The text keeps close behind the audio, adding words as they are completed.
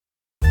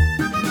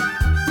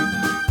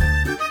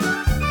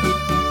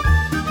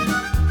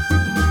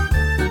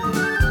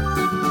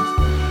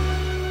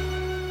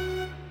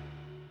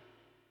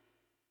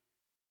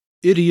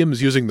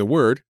idioms using the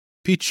word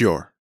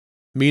Picior,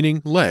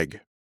 meaning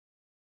leg.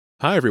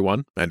 Hi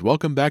everyone, and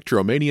welcome back to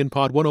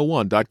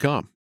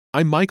RomanianPod101.com.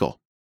 I'm Michael.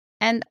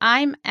 And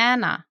I'm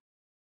Anna.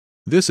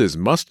 This is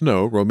Must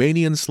Know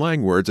Romanian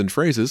Slang Words and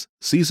Phrases,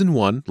 Season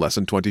 1,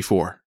 Lesson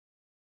 24.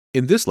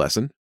 In this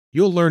lesson,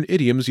 you'll learn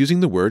idioms using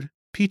the word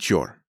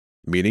Picior,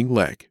 meaning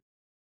leg.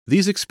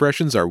 These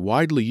expressions are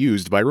widely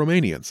used by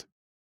Romanians.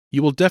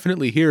 You will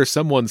definitely hear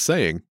someone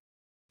saying,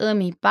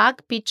 Îmi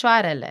bag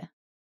picioarele.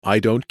 I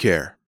don't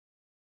care.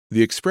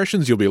 The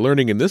expressions you'll be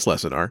learning in this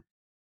lesson are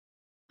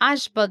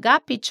Aș băga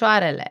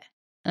picioarele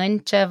în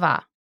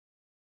ceva.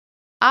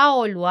 A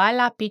o lua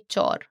la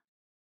picior.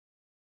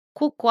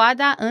 Cu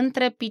coada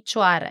între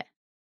picioare.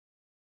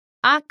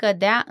 A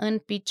cădea în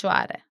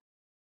picioare.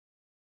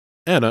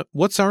 Anna,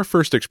 what's our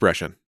first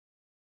expression?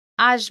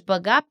 Aș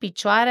băga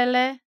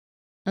picioarele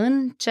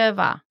în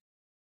ceva.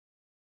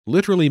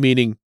 Literally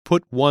meaning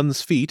put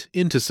one's feet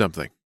into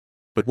something.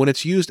 But when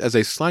it's used as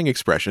a slang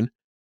expression,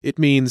 it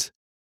means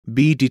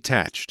be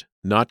detached,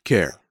 not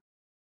care.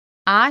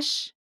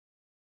 Aș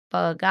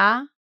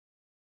băga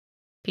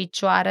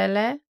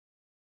picioarele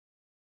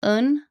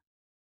în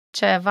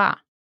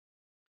ceva.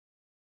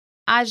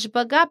 Aș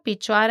băga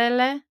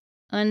picioarele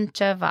în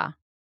ceva.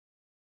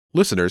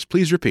 Listeners,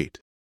 please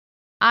repeat.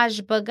 Aș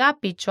băga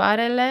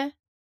picioarele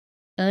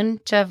în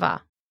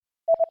ceva.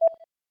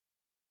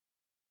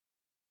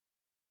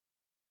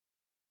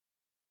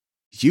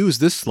 Use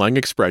this slang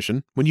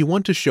expression when you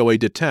want to show a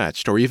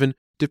detached or even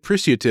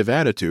depreciative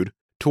attitude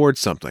towards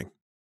something,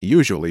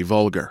 usually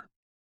vulgar.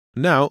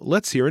 Now,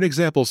 let's hear an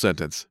example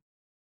sentence.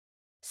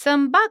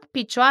 Să-mi bag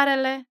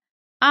picioarele,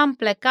 am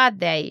plecat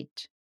de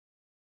aici.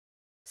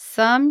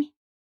 Să-mi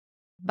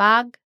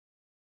bag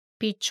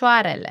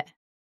picioarele.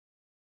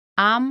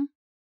 Am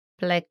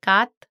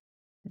plecat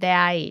de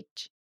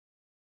aici.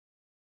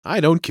 I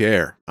don't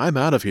care. I'm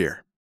out of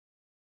here.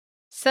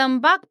 Să-mi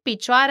bag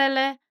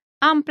picioarele,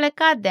 am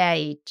plecat de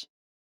aici.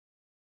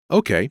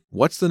 Okay,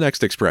 what's the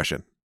next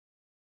expression?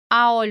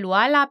 A o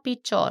lua la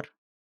picior.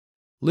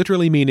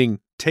 Literally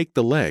meaning take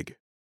the leg.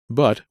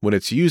 But when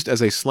it's used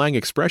as a slang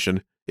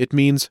expression, it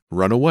means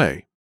run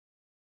away.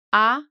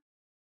 A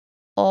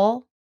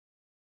o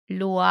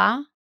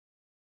lua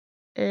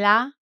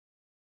la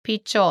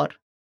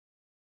picior.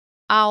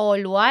 A o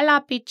lua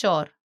la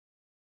picior.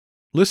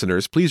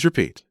 Listeners, please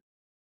repeat.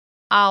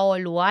 A o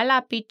lua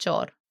la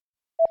picior.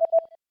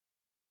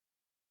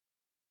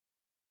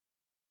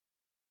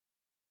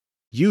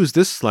 Use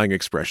this slang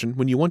expression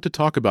when you want to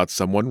talk about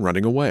someone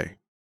running away.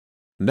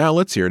 Now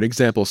let's hear an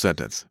example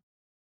sentence.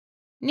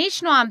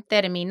 Nici nu am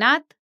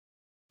terminat,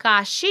 că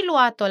a și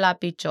luat-o la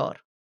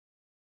picior.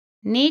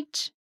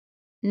 Nici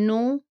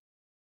nu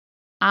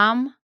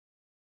am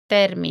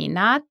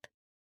terminat,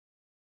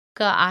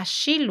 că a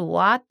și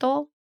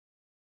luat-o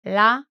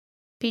la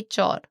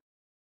picior.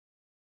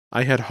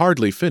 I had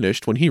hardly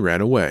finished when he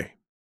ran away.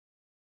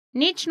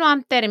 Nici nu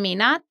am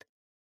terminat,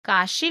 că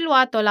a și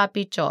luat-o la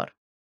picior.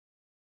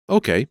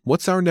 Okay,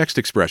 what's our next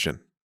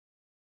expression?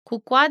 Cu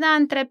coada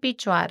între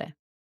picioare.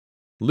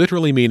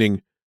 Literally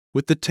meaning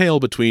with the tail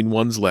between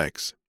one's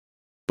legs.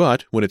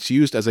 But when it's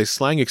used as a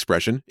slang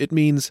expression, it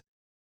means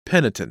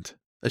penitent,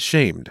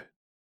 ashamed.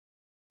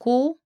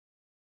 Cu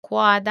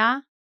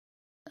coada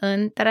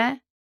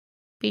între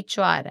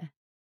picioare.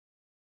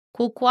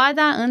 Cu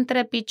coada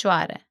între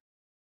picioare.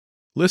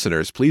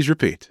 Listeners, please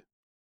repeat.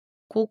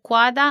 Cu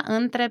coada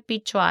între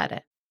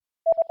picioare.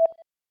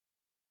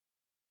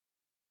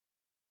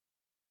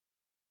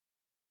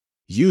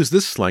 Use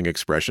this slang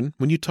expression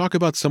when you talk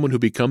about someone who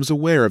becomes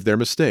aware of their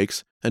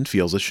mistakes and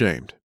feels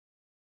ashamed.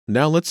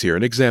 Now let's hear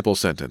an example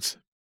sentence.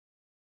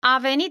 A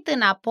venit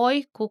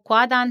înapoi cu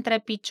coada între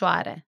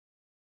picioare.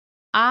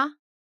 A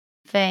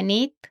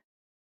venit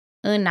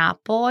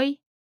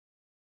înapoi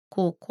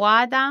cu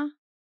coada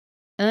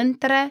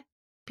între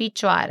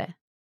picioare.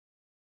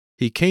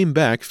 He came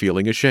back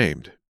feeling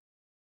ashamed.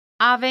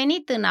 A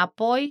venit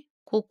înapoi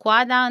cu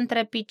coada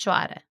între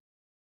picioare.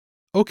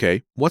 Okay,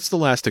 what's the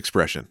last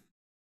expression?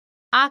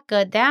 A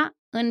cădea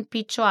în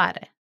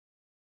picioare.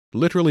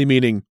 Literally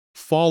meaning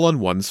fall on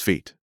one's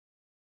feet.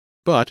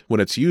 But when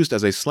it's used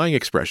as a slang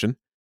expression,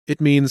 it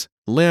means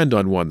land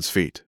on one's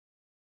feet.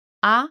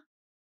 A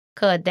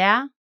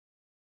cădea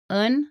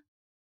în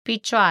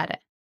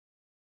picioare.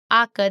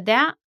 A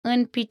cădea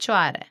în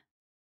picioare.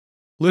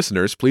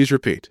 Listeners, please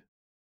repeat.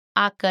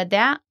 A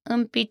cădea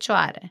în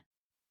picioare.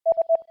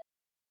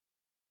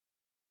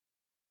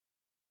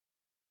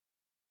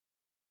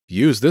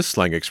 Use this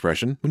slang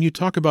expression when you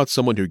talk about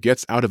someone who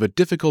gets out of a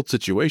difficult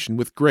situation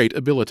with great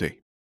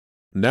ability.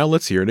 Now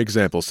let's hear an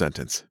example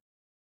sentence.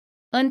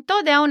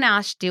 Întotdeauna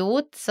a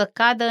știut să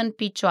cadă în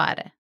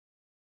picioare.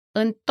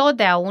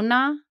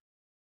 Întotdeauna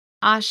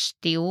a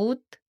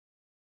știut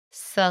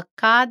să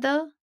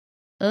cadă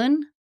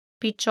în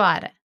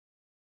picioare.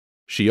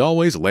 She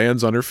always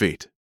lands on her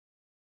feet.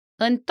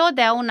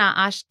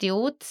 Întotdeauna a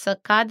știut să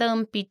cadă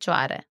în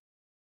picioare.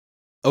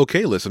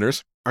 Okay,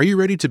 listeners, are you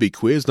ready to be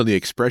quizzed on the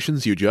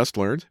expressions you just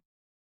learned?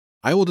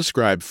 I will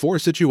describe 4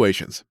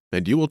 situations,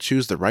 and you will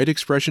choose the right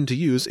expression to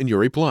use in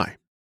your reply.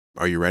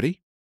 Are you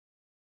ready?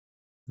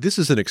 This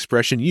is an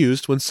expression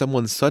used when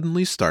someone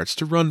suddenly starts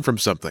to run from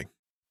something.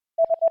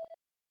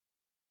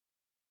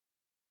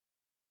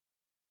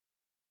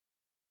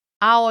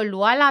 A o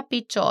lua la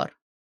picior.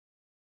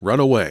 Run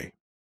away.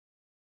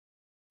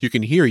 You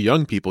can hear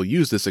young people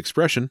use this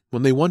expression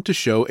when they want to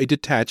show a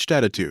detached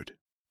attitude.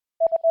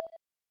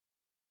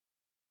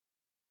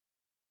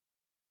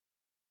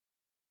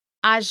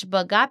 Aș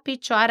băga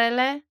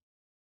picioarele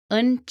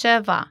în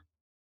ceva.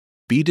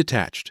 Be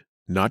detached,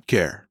 not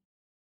care.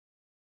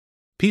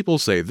 People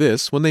say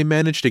this when they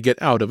manage to get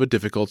out of a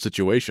difficult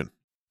situation.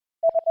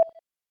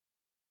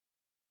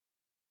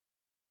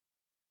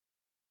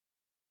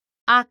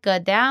 A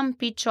cădea în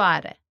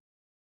picioare.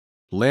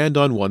 Land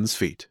on one's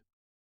feet.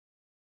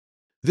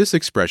 This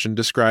expression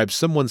describes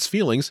someone's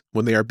feelings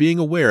when they are being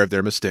aware of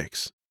their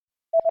mistakes.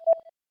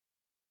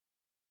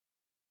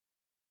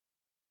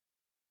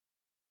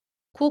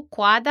 Cu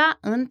coada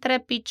între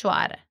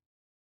picioare.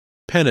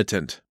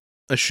 Penitent,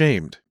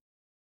 ashamed.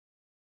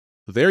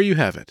 There you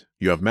have it.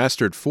 You have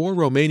mastered 4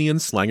 Romanian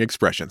slang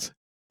expressions.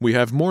 We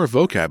have more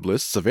vocab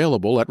lists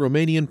available at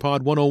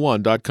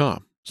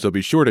RomanianPod101.com, so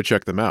be sure to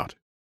check them out.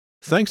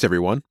 Thanks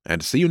everyone,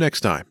 and see you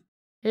next time.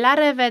 La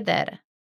revedere!